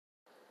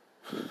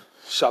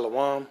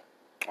Shalom.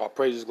 All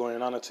praises, glory,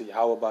 and honor to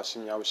Yahweh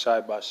Bashem, Yahweh Shai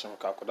Bashem,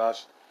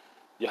 Kakodash.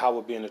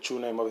 Yahweh being the true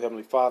name of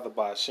Heavenly Father,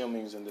 by Hashem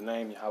means in the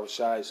name Yahweh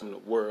Shai is in the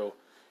world,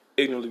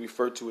 ignorantly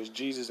referred to as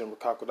Jesus, and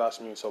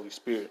Kakodash means Holy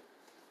Spirit.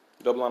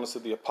 Double honors to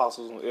the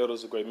apostles and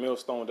elders, a great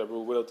millstone that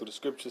rule well through the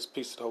scriptures.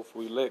 Peace to the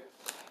hopeful elect.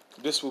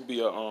 This will be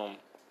a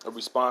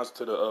response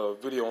to the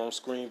video on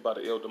screen by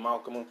the Elder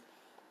Malcolm,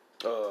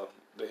 the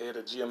head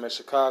of GMS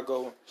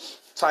Chicago.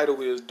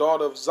 Title is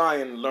Daughter of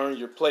Zion, Learn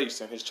Your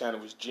Place, and his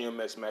channel is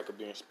GMS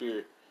Maccabean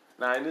Spirit.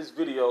 Now in this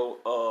video,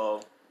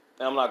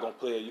 I'm not going to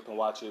play it, you can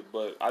watch it,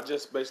 but I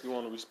just basically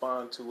want to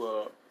respond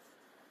to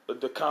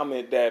the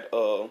comment that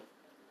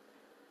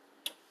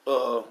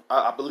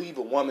I believe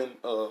a woman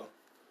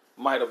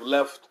might have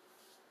left,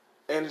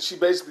 and she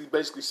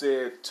basically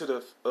said to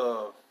the,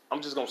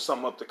 I'm just going to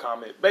sum up the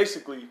comment.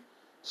 Basically,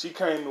 she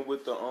came in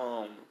with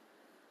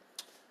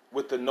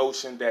the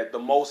notion that the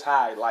Most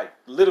High, like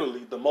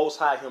literally the Most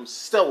High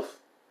himself,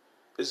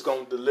 is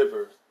going to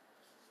deliver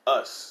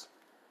us.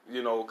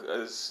 You know,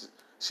 because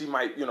she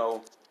might, you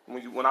know,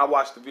 when I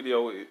watch the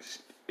video,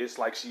 it's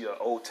like she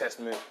Old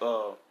Testament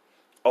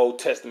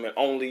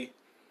only,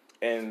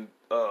 and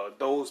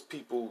those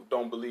people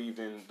don't believe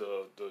in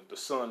the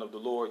Son of the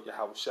Lord,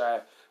 Yahweh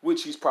Shai,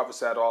 which he's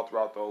prophesied all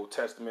throughout the Old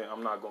Testament.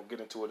 I'm not going to get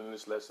into it in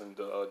this lesson.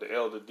 The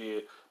elder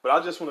did, but I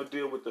just want to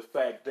deal with the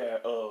fact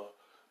that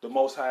the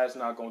Most High is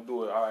not going to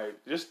do it. All right,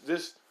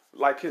 just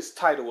like his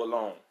title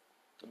alone,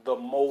 the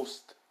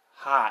Most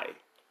High.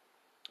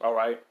 All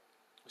right.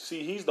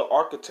 See, he's the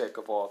architect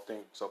of all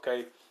things.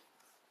 Okay.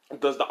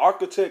 Does the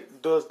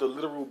architect does the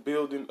literal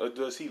building, or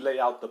does he lay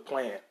out the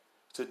plan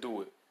to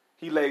do it?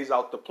 He lays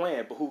out the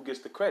plan, but who gets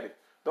the credit?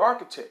 The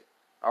architect.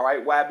 All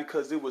right. Why?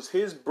 Because it was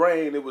his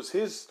brain, it was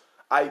his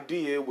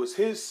idea, it was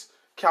his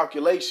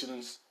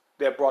calculations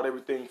that brought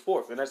everything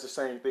forth, and that's the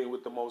same thing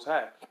with the Most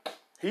High.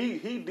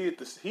 He did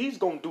this. He's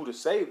gonna do the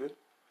saving.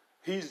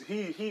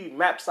 He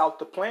maps out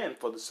the plan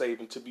for the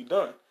saving to be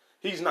done.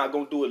 He's not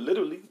gonna do it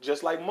literally,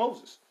 just like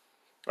Moses.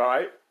 All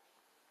right.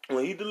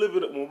 When we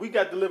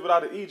got delivered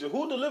out of Egypt,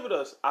 who delivered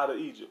us out of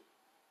Egypt?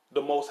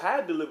 The Most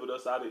High delivered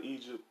us out of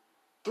Egypt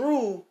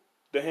through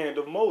the hand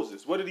of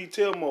Moses. What did he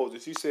tell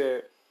Moses? He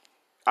said,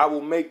 "I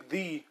will make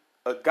thee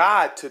a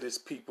god to this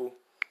people."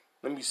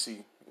 Let me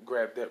see.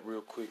 Grab that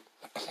real quick.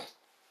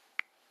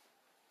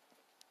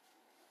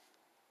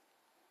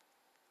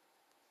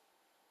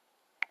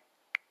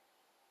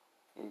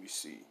 Let me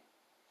see.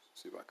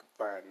 See if I can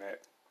find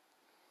that.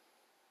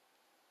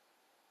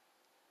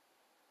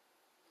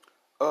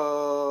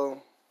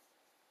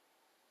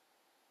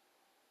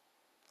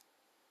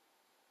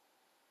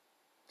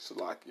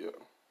 Salakia.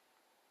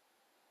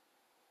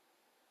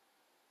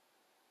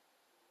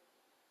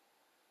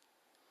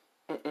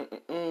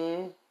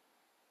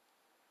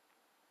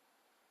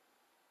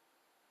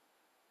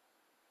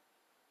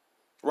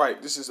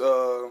 Right. This is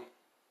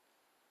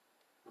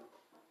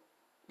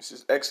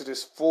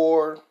Exodus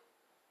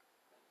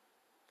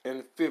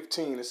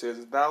 4:15. It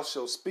says, "Thou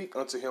shalt speak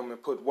unto him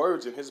and put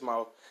words in his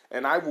mouth,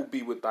 and I will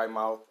be with thy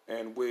mouth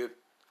and with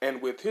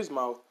his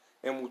mouth,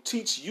 and will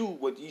teach you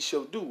what ye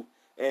shall do.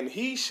 And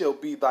he shall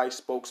be thy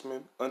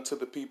spokesman unto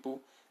the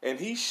people, and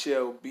he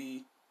shall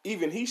be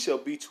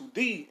to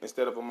thee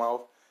instead of a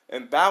mouth,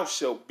 and thou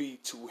shalt be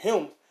to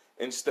him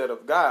instead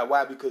of God."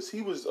 Why? Because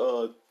he was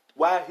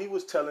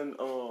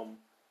telling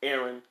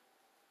Aaron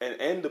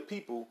and the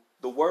people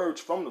the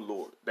words from the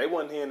Lord. They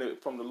wasn't hearing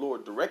it from the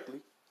Lord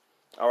directly.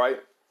 All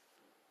right.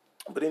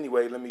 But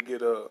anyway, let me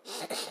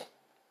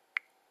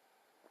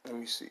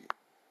see.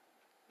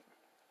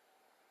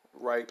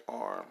 Right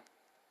arm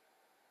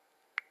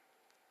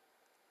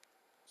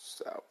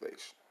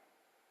salvation.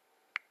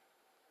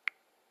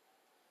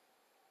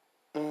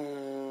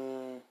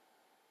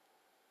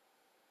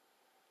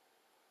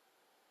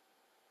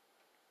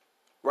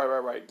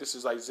 Right. This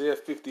is Isaiah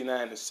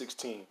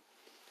 59:16.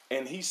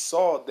 "And he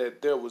saw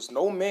that there was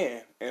no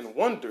man, and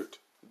wondered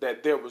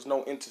that there was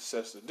no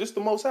intercessor." This is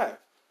the Most High.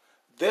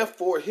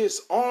 "Therefore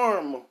his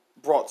arm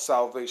brought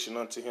salvation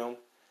unto him,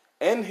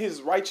 and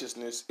his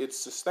righteousness it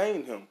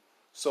sustained him."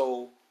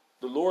 So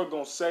the Lord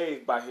gonna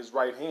save by his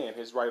right hand,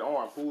 his right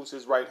arm. Who's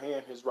his right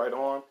hand? His right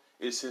arm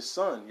is his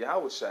son,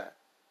 Yahweh Shai.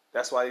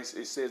 That's why it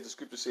says, the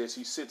scripture says,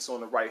 he sits on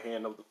the right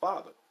hand of the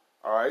Father.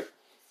 All right.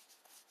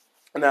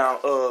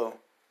 Now,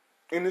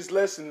 in this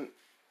lesson,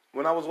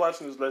 when I was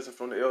watching this lesson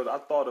from the elder, I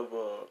thought of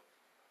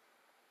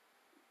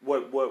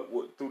what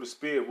through the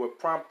Spirit, what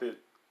prompted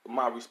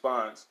my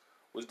response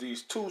was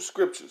these two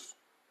scriptures.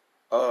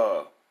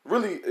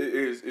 Really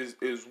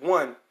is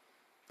one,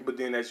 but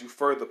then as you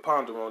further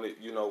ponder on it,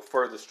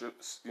 further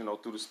strips,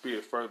 through the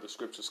Spirit, further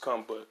scriptures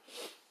come. But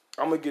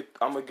I'm gonna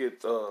get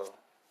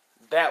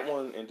that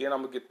one, and then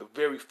I'm gonna get the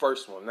very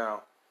first one.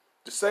 Now,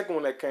 the second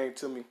one that came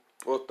to me,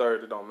 or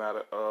third, it don't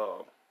matter,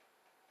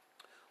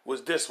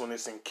 was this one.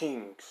 It's in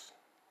Kings.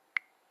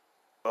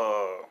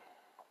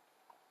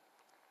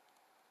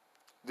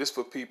 This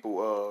for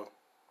people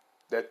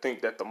that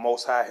think that the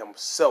Most High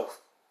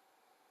himself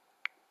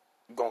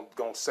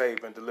gonna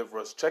save and deliver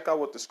us. Check out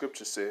what the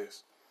scripture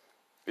says.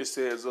 It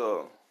says,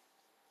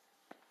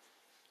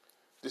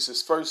 This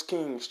is 1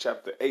 Kings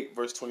chapter 8,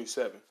 verse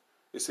 27.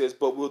 It says,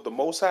 "But will the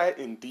Most High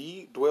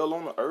indeed dwell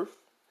on the earth?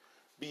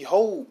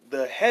 Behold,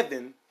 the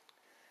heaven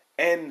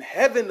and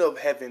heaven of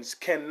heavens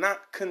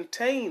cannot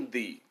contain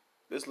thee."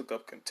 Let's look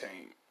up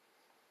contain.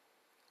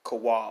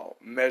 Kawal,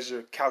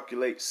 measure,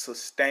 calculate,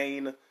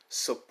 sustain,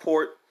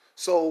 support.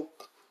 So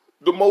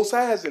the Most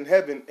High is in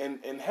heaven,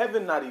 and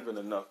heaven not even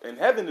enough. And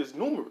heaven is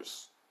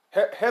numerous.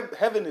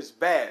 Heaven is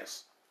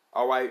vast.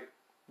 All right,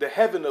 the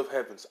heaven of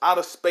heavens,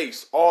 outer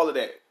space, all of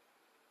that,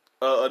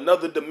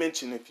 another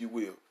dimension, if you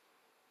will.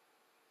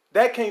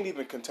 That can't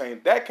even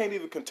contain. That can't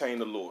even contain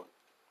the Lord.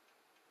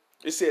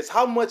 It says,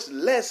 "How much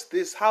less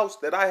this house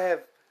that I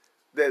have,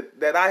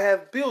 that I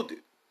have built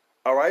it."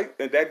 All right,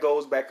 and that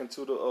goes back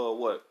into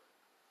the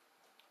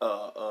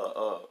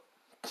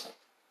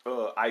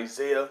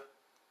Isaiah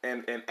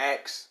and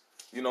Acts.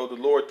 You know, the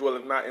Lord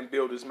dwelleth not in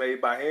buildings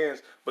made by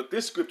hands. But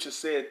this scripture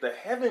said the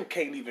heaven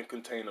can't even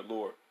contain the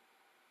Lord,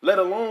 let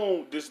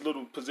alone this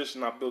little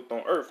position I built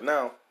on earth.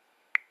 Now,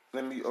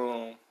 let me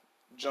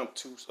jump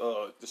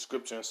to the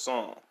scripture in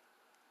Psalm.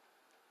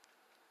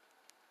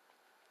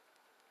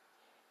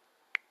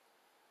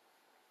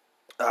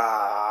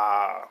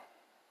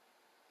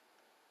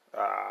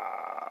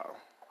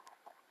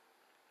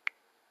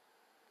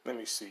 Let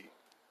me see.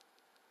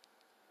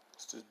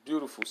 It's this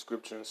beautiful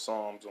scripture in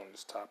Psalms on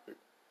this topic.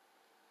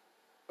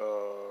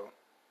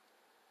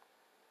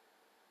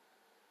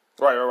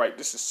 Right.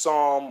 This is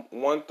Psalm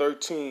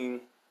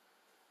 113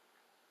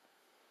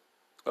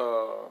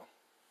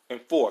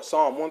 and 4.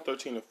 Psalm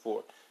 113 and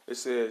 4. It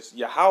says,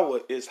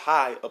 "Yahweh is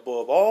high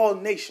above all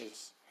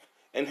nations,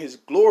 and his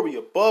glory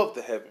above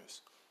the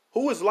heavens.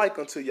 Who is like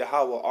unto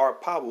Yahweh our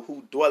power,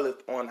 who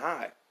dwelleth on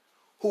high,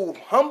 who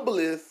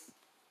humbleth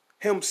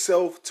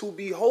himself to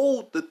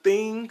behold the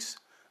things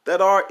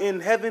that are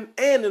in heaven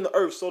and in the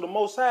earth." So the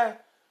Most High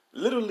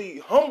literally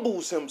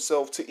humbles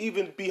himself to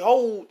even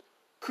behold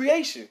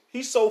creation.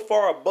 He's so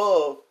far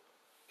above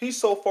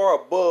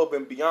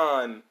and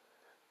beyond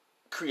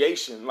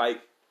creation.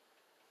 Like,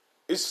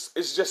 it's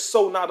just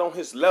so not on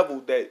his level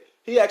that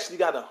he actually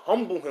got to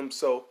humble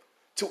himself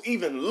to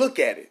even look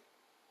at it.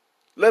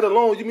 Let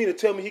alone, you mean to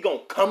tell me he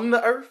gonna come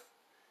to earth?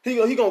 He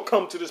gonna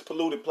come to this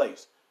polluted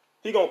place.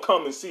 He gonna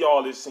come and see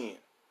all this sin.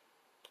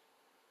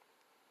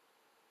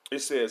 It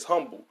says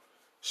humble.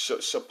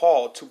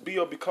 Shapal, to be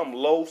or become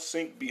low,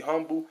 sink, be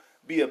humble,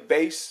 be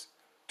abased,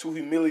 to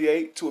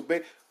humiliate, to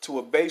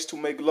abase, to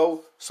make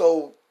low.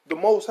 So the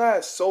Most High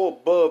is so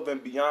above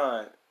and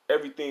beyond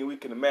everything we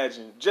can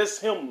imagine.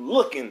 Just him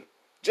looking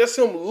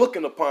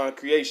upon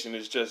creation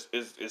is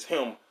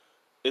him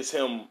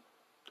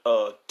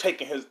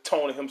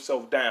toning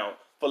himself down,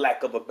 for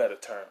lack of a better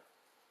term.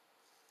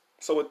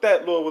 So with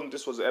that, Lord willing,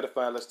 this was an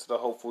edifying lesson to the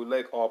hopeful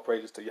elect. All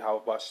praises to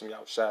Yahweh Bashem,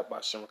 Yahweh Shai,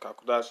 Bashem,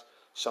 Kakodash,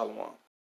 Shalom.